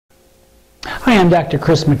Hi, I'm Dr.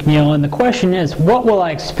 Chris McNeil, and the question is, what will I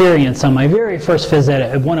experience on my very first visit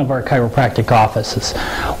at one of our chiropractic offices?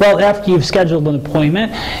 Well, after you've scheduled an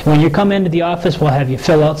appointment, when you come into the office, we'll have you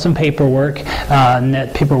fill out some paperwork, and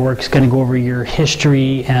that paperwork is going to go over your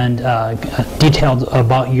history and detailed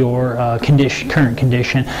about your current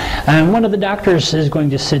condition. And one of the doctors is going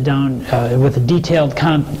to sit down with a detailed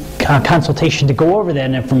consultation to go over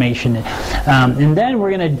that information. And then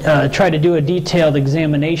we're going to try to do a detailed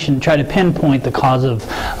examination, try to pinpoint the cause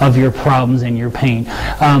of your problems and your pain.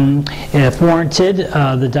 If warranted,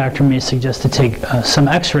 the doctor may suggest to take some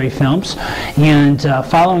x-ray films, and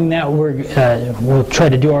following that we'll try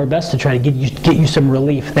to do our best to try to get you some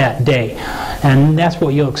relief that day. And that's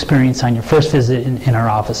what you'll experience on your first visit in our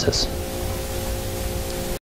offices.